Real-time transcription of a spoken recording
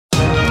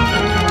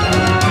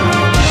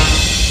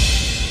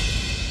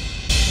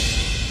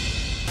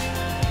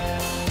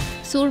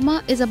Soorma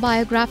is a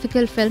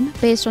biographical film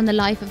based on the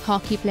life of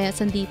hockey player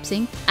Sandeep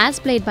Singh, as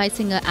played by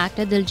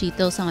singer-actor Diljit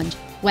Dosanjh.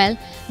 Well,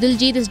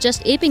 Diljit is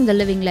just aping the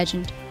living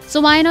legend.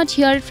 So why not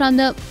hear it from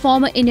the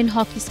former Indian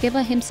hockey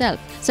skipper himself?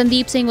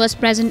 Sandeep Singh was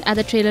present at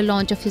the trailer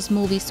launch of his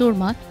movie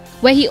Soorma,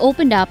 where he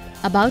opened up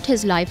about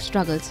his life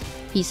struggles.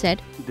 He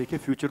said, देखिए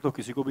future तो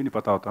किसी को भी नहीं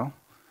पता होता,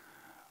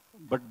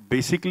 but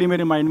basically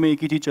मेरे mind में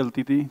एक ही चीज़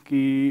चलती थी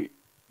कि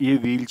ये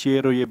व्हील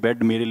चेयर और ये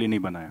बेड मेरे लिए नहीं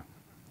बना है,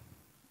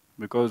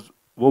 बिकॉज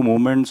वो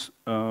मोमेंट्स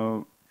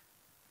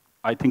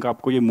आई थिंक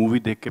आपको ये मूवी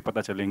देख के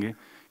पता चलेंगे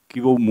कि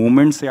वो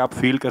मोमेंट से आप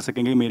फील कर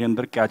सकेंगे मेरे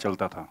अंदर क्या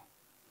चलता था,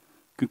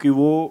 क्योंकि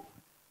वो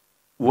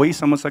वही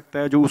समझ सकता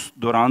है जो उस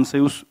दौरान से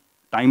उस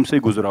टाइम से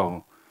गुजरा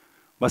हो।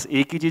 बस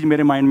एक ही चीज़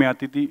मेरे माइंड में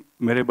आती थी,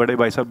 मेरे बड़े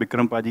भाई साहब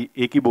विक्रम पाजी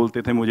एक ही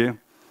बोलते थे मुझे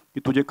कि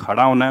तुझे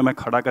खड़ा होना है, मैं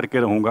खड़ा करके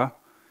रहूँगा,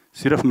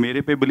 सिर्फ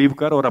मेरे पे बिलीव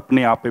कर और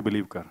अपने आप पे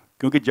बिलीव कर,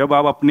 क्योंकि जब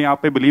आप अपने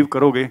आप पे बिलीव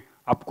करोगे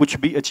आप कुछ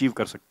भी अचीव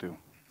कर सकते हो,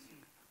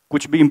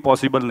 कुछ भी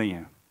इम्पॉसिबल नहीं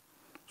है।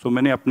 सो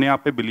मैंने अपने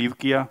आप पे बिलीव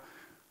किया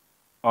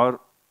और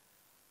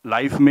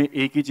लाइफ में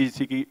एक ही चीज़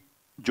थी कि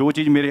जो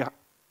चीज़ मेरे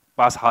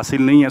पास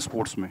हासिल नहीं है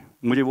स्पोर्ट्स में,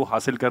 मुझे वो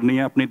हासिल करनी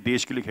है, अपने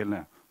देश के लिए खेलना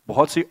है।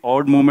 बहुत सी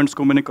ऑड मोमेंट्स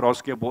को मैंने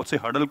क्रॉस किया, बहुत से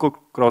हडल को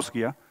क्रॉस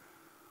किया,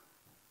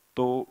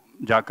 तो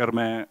जाकर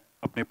मैं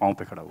अपने पाँव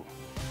पे खड़ा हुआ।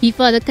 He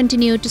further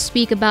continued to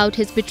speak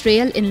about his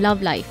betrayal in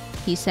love life.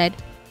 He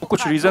said,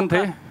 कुछ रीज़न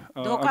थे,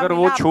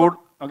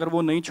 अगर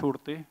वो नहीं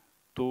छोड़ते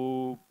तो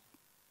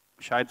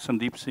शायद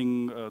संदीप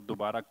सिंह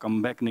दोबारा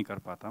कमबैक नहीं कर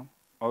पाता,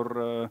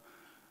 और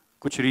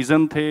कुछ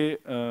रीज़न थे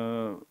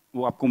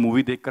वो आपको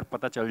मूवी देखकर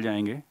पता चल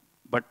जाएंगे,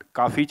 बट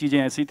काफ़ी चीज़ें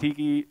ऐसी थी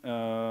कि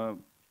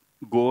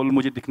गोल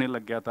मुझे दिखने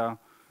लग गया था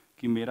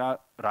कि मेरा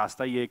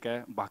रास्ता ही एक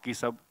है, बाकी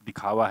सब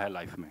दिखावा है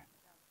लाइफ में।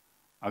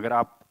 अगर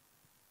आप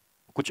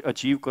कुछ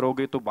अचीव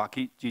करोगे तो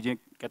बाकी चीज़ें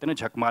कहते हैं ना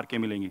झक मार के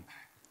मिलेंगी,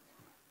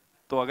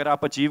 तो अगर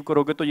आप अचीव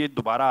करोगे तो ये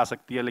दोबारा आ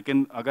सकती है,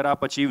 लेकिन अगर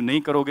आप अचीव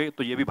नहीं करोगे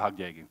तो ये भी भाग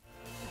जाएगी।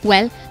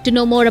 Well, to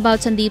know more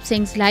about Sandeep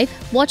Singh's life,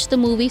 watch the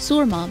movie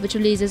Soorma, which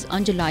releases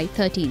on July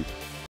 13th.